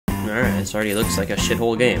Alright, this already looks like a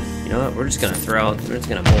shithole game. You know what? We're just gonna pull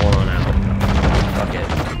on out. Fuck it.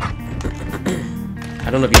 I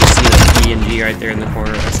don't know if you can see the P and G right there in the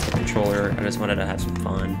corner. That's the controller. I just wanted to have some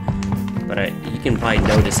fun. But you can probably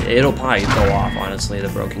notice it. It'll probably go off, honestly, the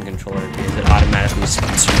broken controller, because it automatically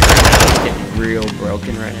spins right now. It's getting real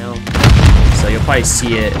broken right now. So you'll probably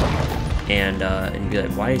see it and be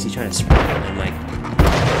like, why is he trying to spray it? And I'm like,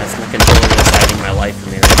 that's the controller that's hiding my life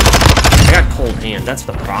from me right now. I got cold hands. That's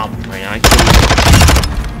the problem right now. I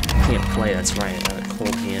can't play. That's right. I got a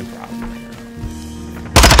cold hand problem right now.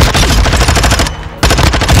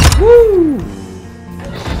 Woo!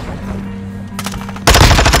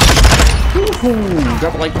 Woohoo!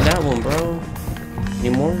 Drop a like for that one, bro.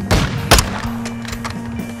 Any more?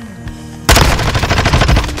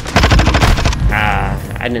 Ah,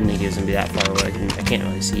 I didn't think he was gonna be that far away. I can't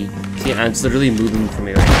really see. See, it's literally moving for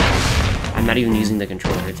me right now. I'm not even using the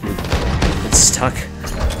controller. It's moving. It's stuck.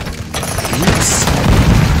 Oops.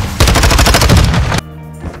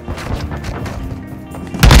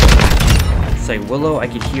 It's like, Willow, I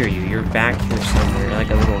could hear you. You're back here somewhere. You're like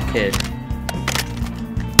a little kid.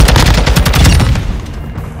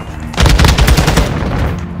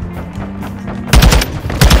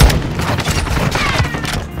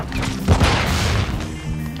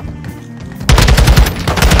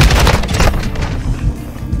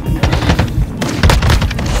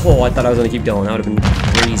 Oh, I thought I was gonna keep going. That would have been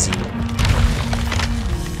crazy.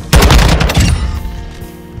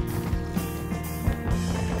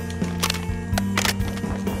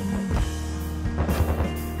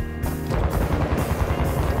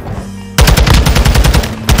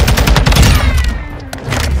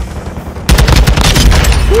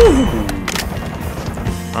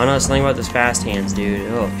 Woo! I don't know something about this fast hands,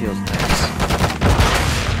 dude. Oh, it feels nice.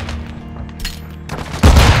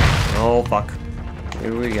 Oh, fuck.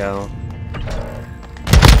 Here we go.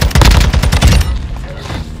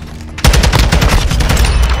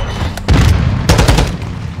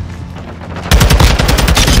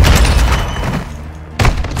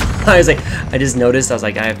 I was like, I just noticed, I was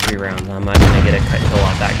like, I have 3 rounds. I'm not gonna get a cut kill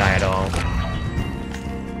off that guy at all.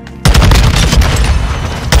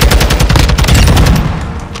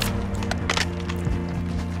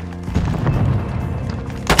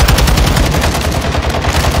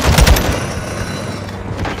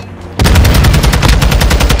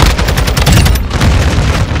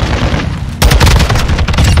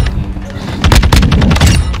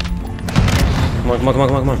 Come on, come on,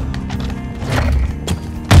 come on, come on.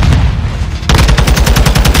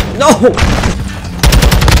 No!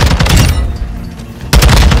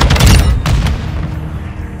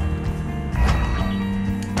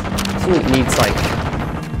 I think it needs like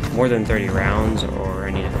more than 30 rounds, or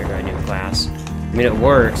I need to figure out a new class. I mean, it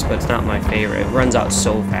works, but it's not my favorite. It runs out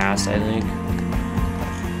so fast, I think.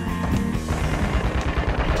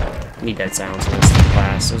 I need dead silence in this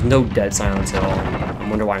class. There's no dead silence at all. I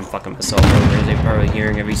wonder why I'm fucking myself over. They're probably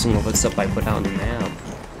hearing every single footstep I put out on the map.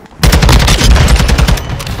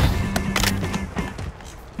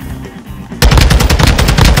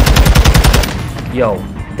 Yo,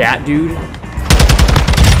 that dude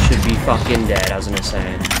should be fucking dead, I was gonna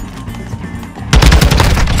say.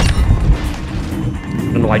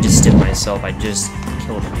 I don't know, I just stiffed myself. I just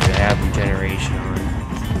killed him, dude. I have regeneration on.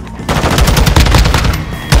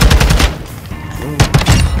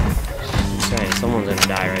 Someone's gonna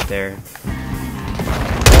die right there.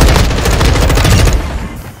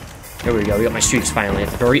 There we go, we got my streaks finally at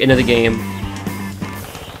the very end of the game.